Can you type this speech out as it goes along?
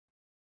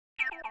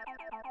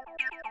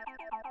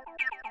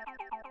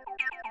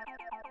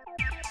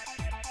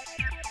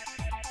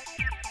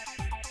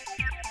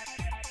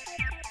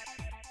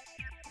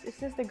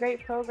just a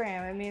great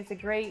program. I mean, it's a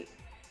great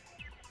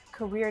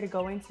career to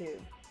go into,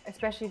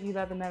 especially if you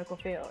love the medical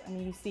field. I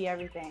mean, you see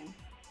everything,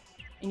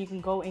 and you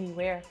can go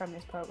anywhere from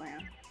this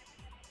program.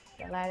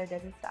 The ladder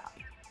doesn't stop.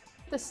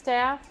 The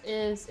staff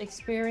is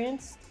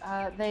experienced.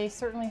 They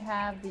certainly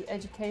have the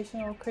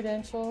educational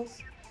credentials,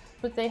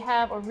 but they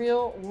have a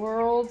real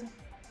world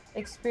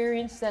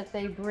experience that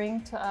they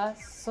bring to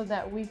us so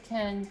that we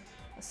can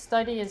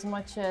study as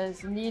much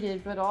as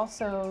needed, but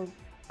also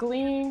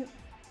glean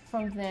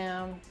from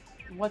them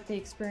what the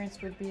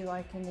experience would be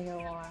like in the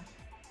OR.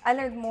 I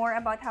learned more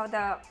about how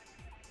the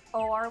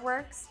OR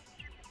works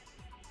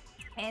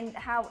and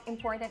how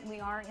important we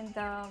are in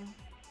the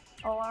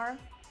OR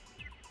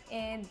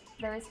and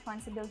the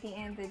responsibility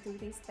and the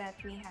duties that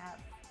we have.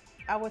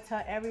 I would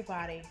tell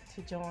everybody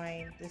to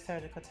join the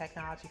surgical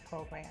technology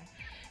program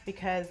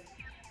because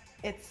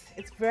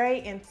it's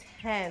very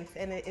intense,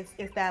 and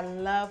it's that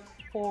love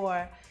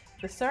for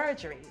the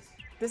surgeries.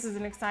 This is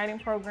an exciting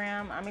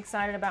program. I'm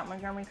excited about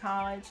Montgomery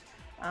College.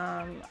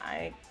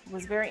 I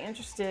was very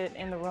interested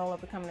in the role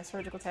of becoming a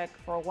surgical tech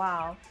for a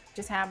while.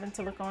 Just happened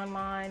to look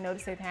online,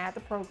 noticed they've had the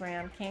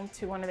program, came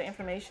to one of the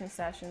information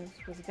sessions,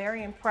 was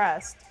very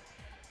impressed,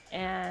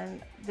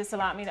 and this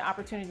allowed me the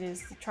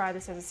opportunities to try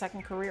this as a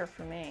second career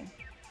for me.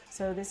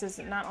 So this is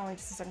not only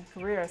just a second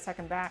career,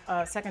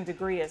 a second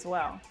degree as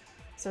well.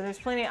 So there's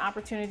plenty of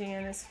opportunity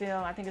in this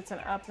field. I think it's an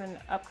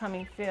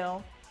upcoming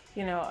field,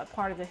 you know, a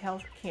part of the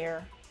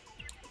healthcare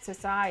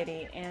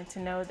society, and to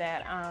know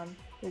that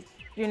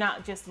you're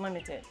not just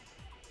limited.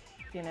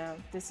 You know,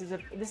 this is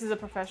a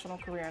professional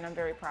career, and I'm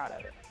very proud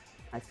of it.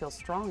 I feel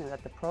strongly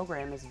that the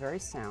program is very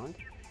sound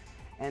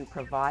and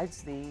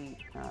provides the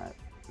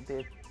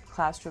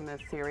classroom and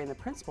theory and the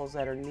principles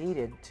that are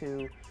needed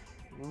to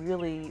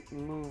really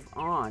move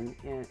on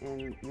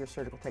in your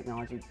surgical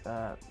technology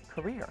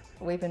career.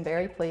 We've been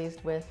very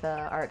pleased with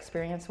our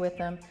experience with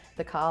them.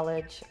 The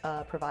college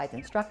provides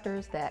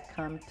instructors that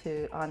come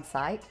on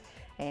site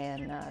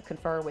and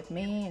confer with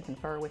me and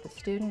confer with the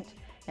student,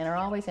 and are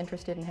always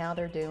interested in how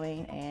they're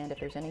doing, and if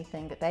there's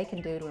anything that they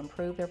can do to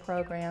improve their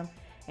program,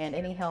 and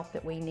any help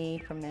that we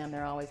need from them,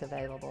 they're always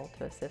available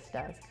to assist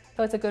us.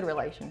 So it's a good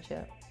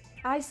relationship.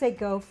 I say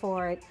go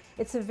for it.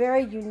 It's a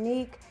very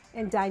unique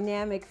and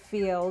dynamic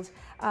field.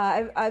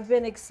 I've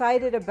been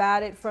excited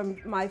about it from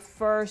my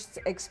first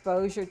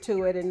exposure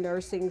to it in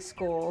nursing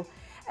school,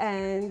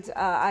 and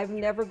I've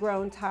never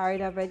grown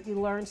tired of it. You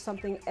learn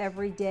something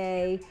every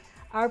day.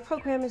 Our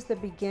program is the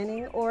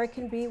beginning, or it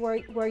can be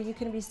where you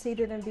can be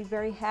seated and be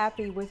very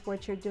happy with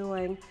what you're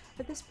doing.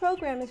 But this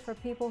program is for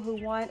people who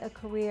want a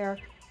career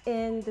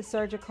in the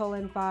surgical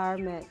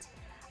environment.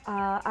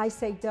 I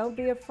say don't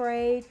be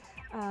afraid.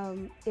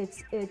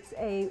 It's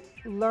a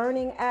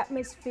learning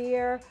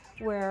atmosphere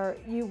where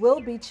you will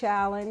be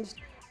challenged,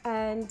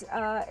 and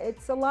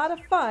it's a lot of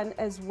fun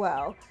as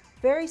well.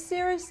 A very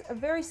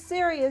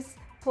serious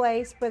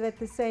place, but at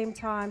the same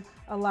time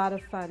a lot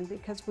of fun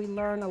because we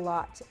learn a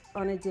lot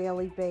on a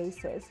daily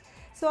basis.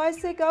 So I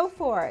say go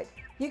for it.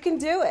 You can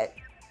do it.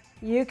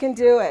 You can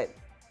do it.